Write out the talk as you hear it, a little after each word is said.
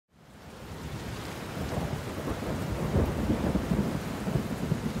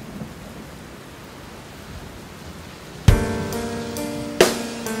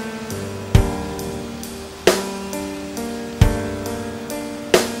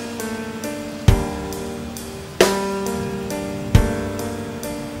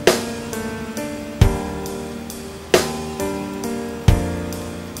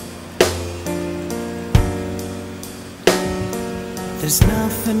There's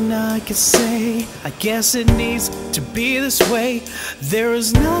nothing I can say, I guess it needs to be this way. There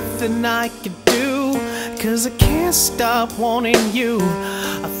is nothing I can do, 'cause I can't stop wanting you.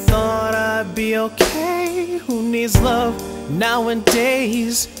 I thought I'd be okay, who needs love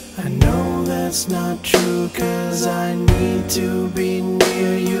nowadays? I know that's not true, 'cause I need to be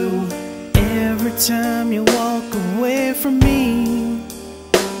near you. Every time you walk away from me,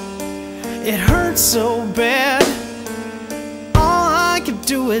 it hurts so bad. All I can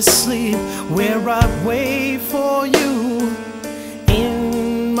do is sleep where I wait for you.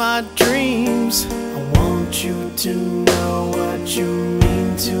 In my dreams, I want you to know what you mean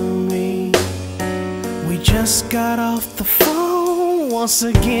to me. We just got off the phone. Once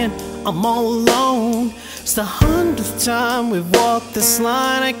again, I'm all alone. It's the 100th time we've walked this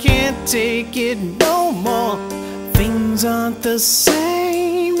line. I can't take it no more. Things aren't the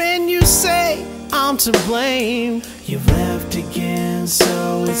same, and you say I'm to blame. You've left again,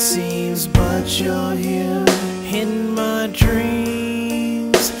 so it seems, but you're here in my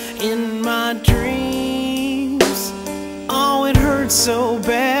dreams, in my dreams. Oh, it hurts so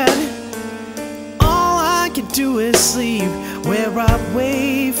bad. All I can do is sleep where I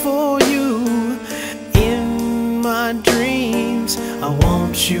wait for you. In my dreams, I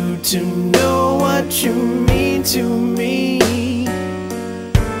want you to know what you mean to me.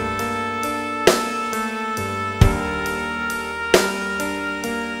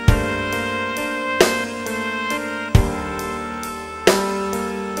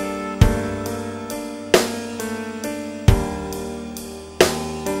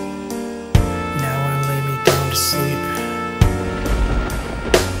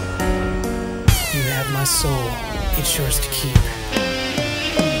 My soul, it's yours to keep.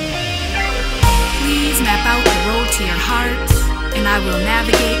 Please map out the road to your heart, and I will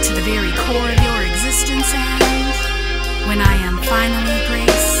navigate to the very core of your existence. And when I am finally great,